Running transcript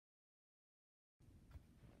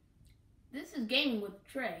This is Gaming with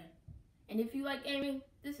Trey, and if you like gaming,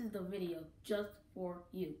 this is the video just for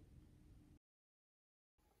you.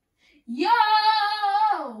 Yo!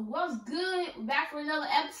 What's good? We're back for another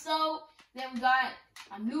episode. Then we got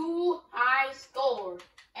a new high score.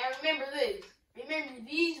 And remember this. Remember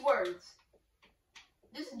these words.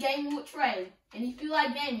 This is Gaming with Trey. And if you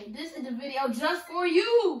like gaming, this is the video just for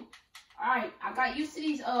you. Alright, I got used to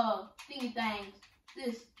these thingy things.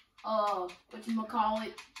 This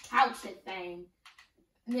couch thing.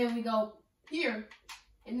 And then we go here.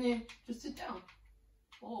 And then just sit down.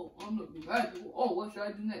 Oh, I'm looking back. Oh, what should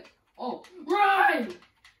I do next? Oh, right!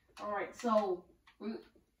 Alright, so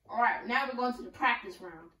alright, now we're going to the practice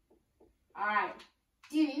round. Alright.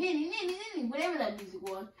 Whatever that music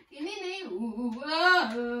was.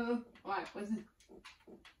 Alright, what's this?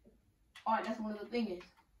 Alright, that's one of the things.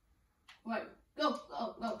 Alright, go.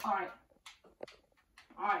 Alright.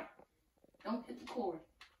 Alright. Don't hit the cord.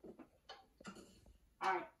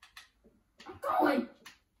 Alright. I'm going!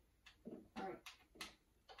 Alright.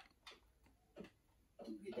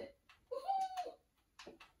 Get that.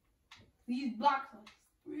 These blocks are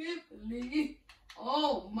swiftly.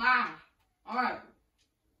 Oh my. Alright.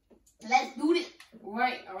 Let's do this.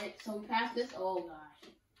 Alright. So we passed this. Oh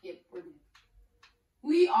gosh. Yep, we're good.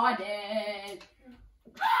 We are dead.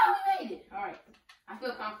 Oh, we made it. Alright. I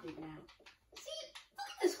feel confident now. See, look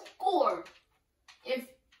at this score.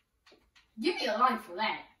 Give me a like for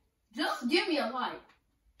that. Just give me a like.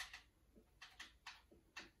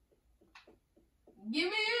 Give me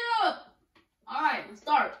it up. Alright, let's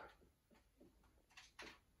start.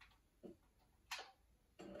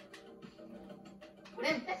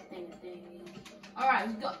 Whatever that thing is. Alright,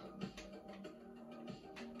 let's go.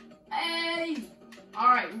 Hey!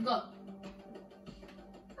 Alright, let's go.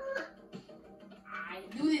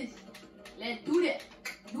 Alright, do this. Let's do that.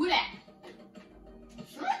 Do that.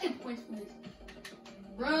 Should I get points for this?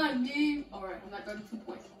 Run, dude. Alright, I'm at 32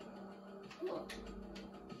 points. Look.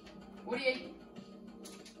 48.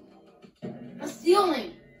 A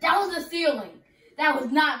ceiling. That was a ceiling. That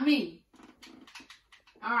was not me.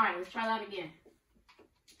 Alright, let's try that again.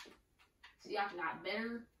 See, I got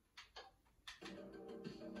better.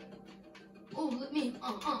 Oh, look at me.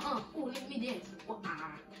 Oh, look at me dance.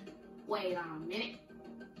 Wait a minute.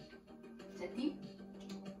 Setting.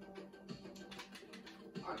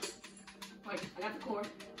 Alright. Wait, I got the cord.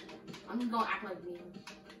 I'm just gonna act like me.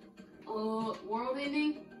 World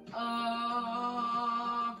ending?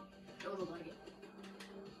 Don't look like it.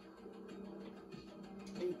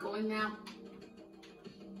 Are you going now?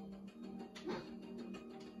 I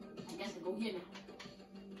guess I go here now.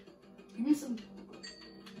 Give me some.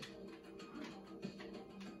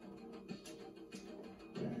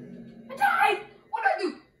 I died! What did I do?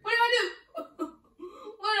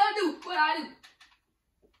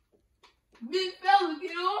 Big fella,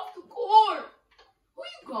 get off the cord! Who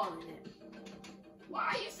you calling that?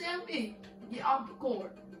 Why you saying me? Get off the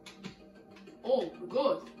cord. Oh, the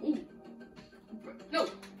goods. Ooh. No,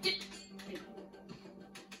 get.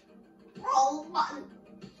 Roll button.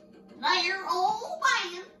 There, old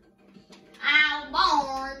man. I'm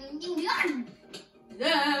born in England.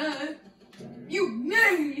 Yeah, you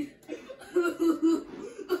made.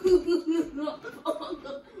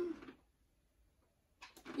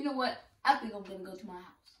 You know what? I think I'm gonna go to my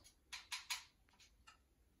house.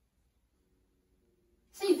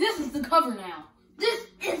 See, this is the cover now. This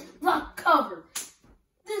is the cover.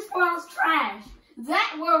 This world's trash.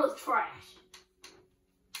 That world is trash.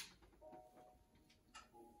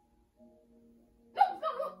 No.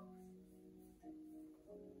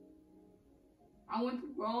 I went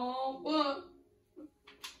the wrong one.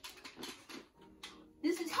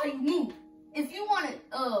 This is how you move. If you want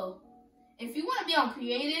to be on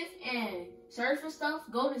creative and search for stuff,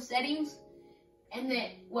 go to settings and then,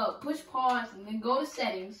 push pause and then go to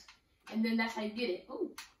settings and then that's how you get it.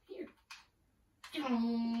 Oh, here.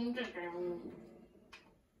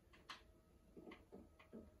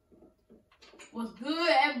 What's good,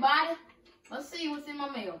 everybody? Let's see what's in my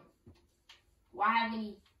mail. Do I have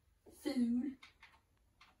any food?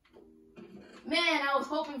 Man, I was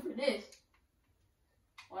hoping for this.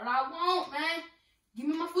 What I want, man? Give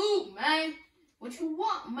me my food, man. What you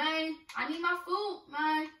want, man? I need my food,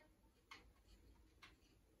 man.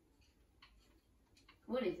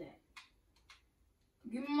 What is that?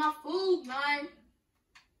 Give me my food, man.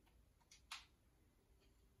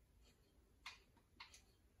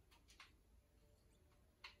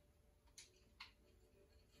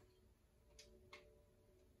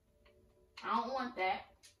 I don't want that.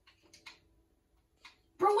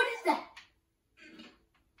 Bro, what is that?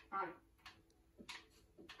 Alright.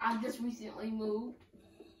 I just recently moved.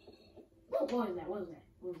 What was that? What was that?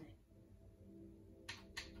 What was that?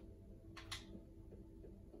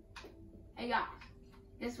 Hey guys,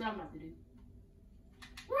 guess what I'm about to do?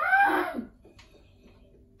 Run!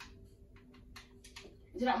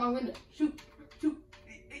 Get out my window. Shoot. Shoot.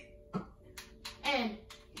 And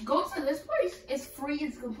go to this place. It's free.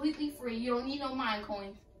 It's completely free. You don't need no mine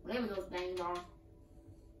coins. Whatever those things are.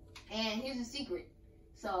 And here's the secret.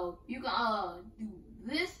 So you can do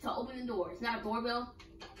this to open the door. It's not a doorbell.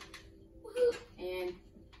 Woohoo. And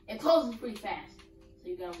it closes pretty fast. So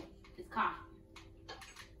you gotta, it's cocked.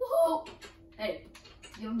 Woohoo! Hey,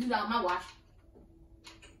 you don't do that on my watch.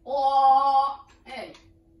 Oh, hey.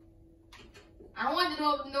 I don't want you to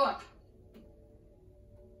open the door.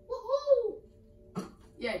 Woohoo!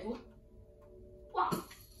 Yeah, cool. Wow.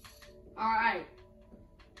 Alright.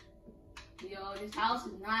 Yo, this house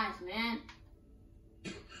is nice, man.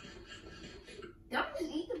 Did I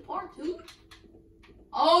just eat the part too?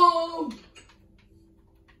 Oh!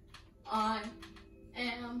 I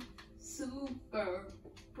am super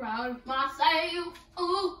proud of myself.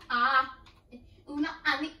 Ooh, I don't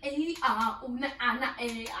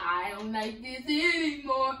like this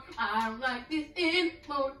anymore. I don't like this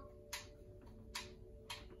anymore.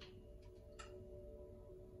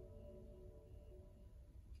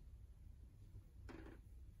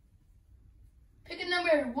 Pick a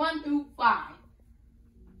number 1 through 5.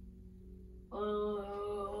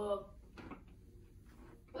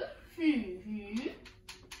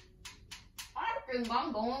 I think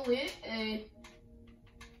I'm going with a.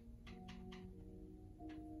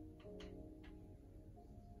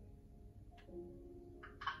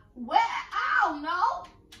 Where? I don't know.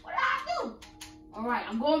 What did I do? Alright,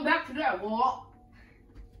 I'm going back to that wall.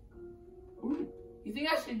 Ooh, you think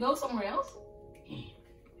I should go somewhere else?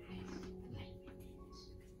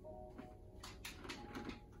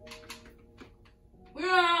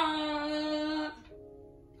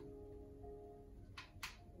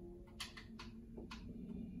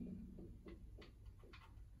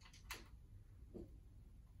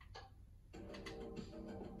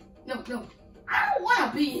 No. I don't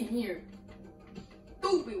want to be in here.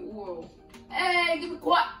 Stupid world. Hey, give me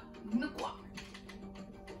quiet. Give me quiet.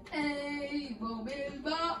 Hey,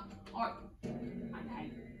 Bob. Alright.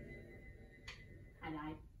 I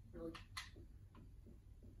died. Really?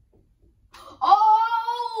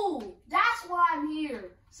 Oh! That's why I'm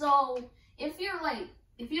here. So, if you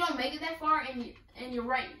don't make it that far and you're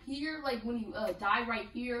right here, like when you die right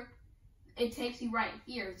here, it takes you right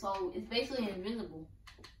here. So, it's basically invisible.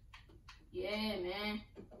 Yeah, man.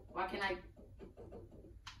 Why can't I?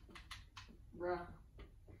 Bruh.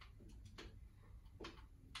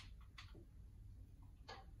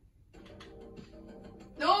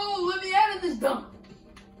 No, let me out of this dump.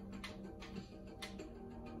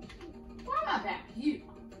 Why am I back here?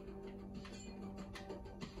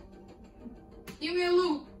 Give me a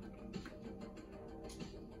loot.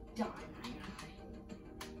 Die, my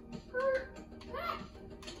guy.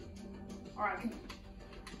 Alright.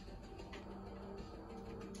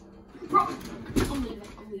 Bro, I'm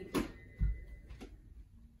leaving.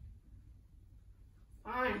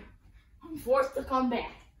 Alright. I'm forced to come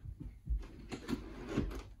back.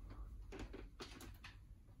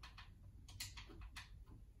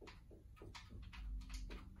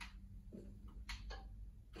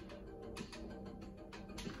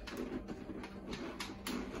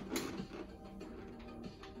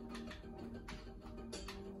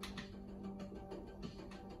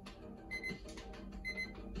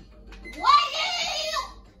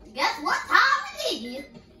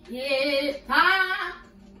 It's time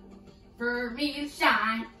for me to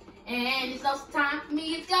shine, and it's also time for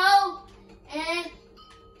me to go. And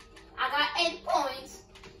I got 8 points.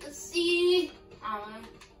 Let's see. And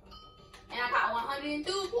I got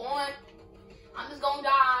 102 points. I'm just gonna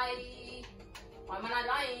die. Why am I not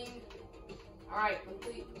dying? Alright,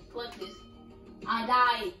 let me collect this. I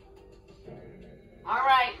died.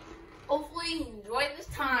 Alright. Hopefully you enjoyed this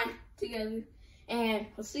time together. And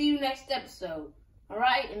I'll see you next episode.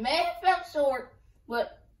 Alright, it may have felt short,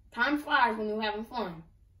 but time flies when you're having fun.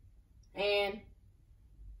 And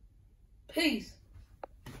peace.